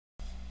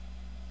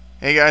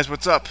Hey guys,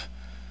 what's up?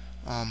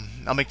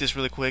 I'll make this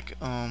really quick.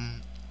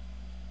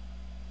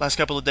 Last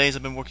couple of days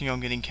I've been working on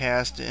getting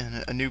cast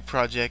in a new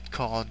project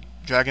called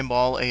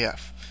Dragonball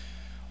AF,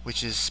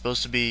 which is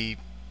supposed to be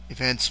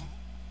events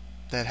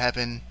that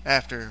happen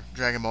after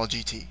Dragon Ball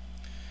GT.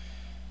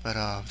 But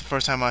the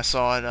first time I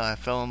saw it, I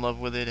fell in love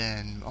with it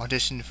and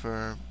auditioned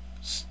for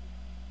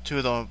two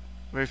of the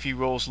very few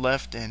roles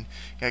left and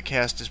got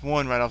cast as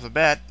one right off the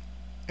bat,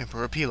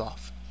 Emperor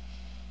Pilaf.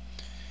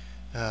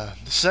 The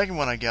second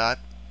one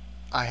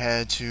I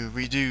had to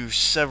redo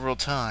several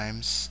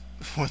times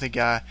for the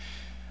guy.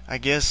 I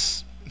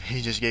guess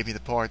he just gave me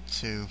the part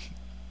to.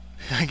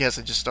 I guess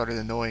I just started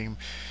annoying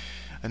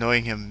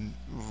him,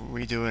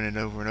 redoing it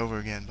over and over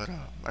again. But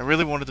I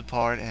really wanted the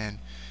part, and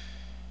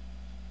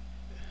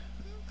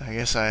I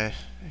guess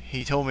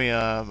he told me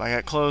I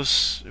got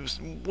close.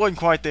 Wasn't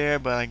quite there,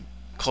 but I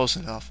close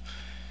enough.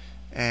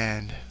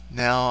 And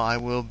now I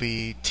will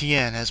be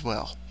Tien as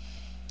well.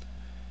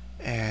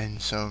 And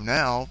so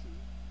now,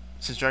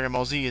 since Dragon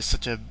Ball Z is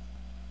such a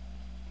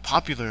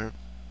popular,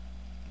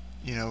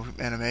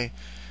 anime,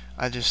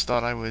 I just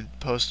thought I would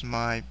post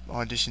my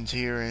auditions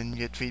here and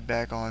get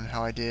feedback on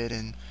how I did,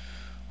 and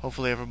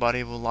hopefully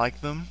everybody will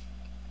like them,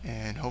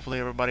 and hopefully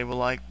everybody will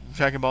like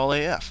Dragon Ball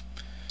AF.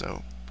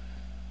 So,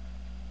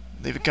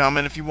 leave a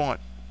comment if you want.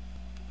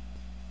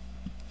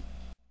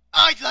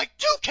 I'd like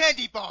 2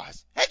 candy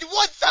bars and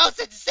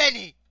 1,000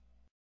 zenny!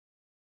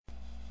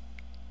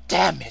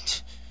 Damn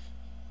it!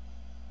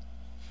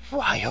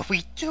 Why are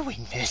we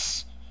doing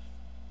this?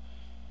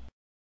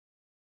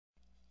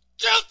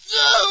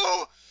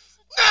 Jutsu!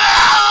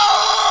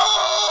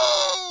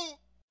 No!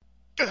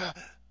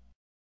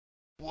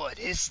 What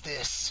is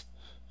this?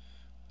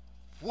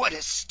 What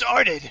has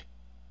started?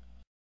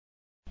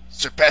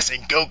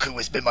 Surpassing Goku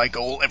has been my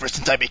goal ever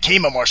since I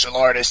became a martial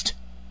artist.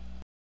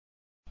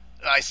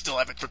 I still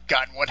haven't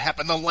forgotten what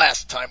happened the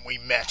last time we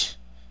met.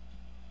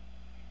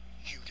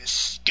 You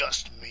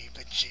disgust me,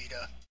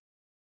 Vegeta.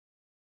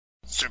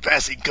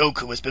 Surpassing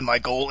Goku has been my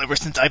goal ever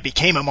since I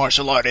became a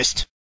martial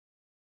artist.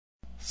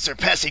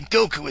 Surpassing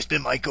Goku has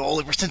been my goal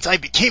ever since I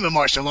became a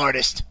martial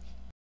artist.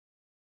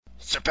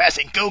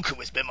 Surpassing Goku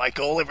has been my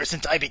goal ever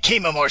since I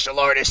became a martial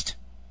artist.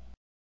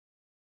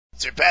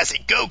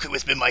 Surpassing Goku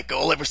has been my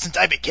goal ever since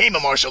I became a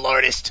martial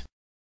artist.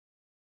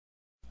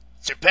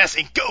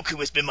 Surpassing Goku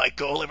has been my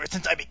goal ever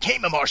since I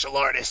became a martial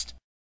artist.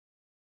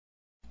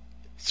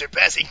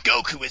 Surpassing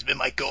Goku has been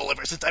my goal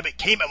ever since I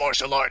became a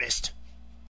martial artist.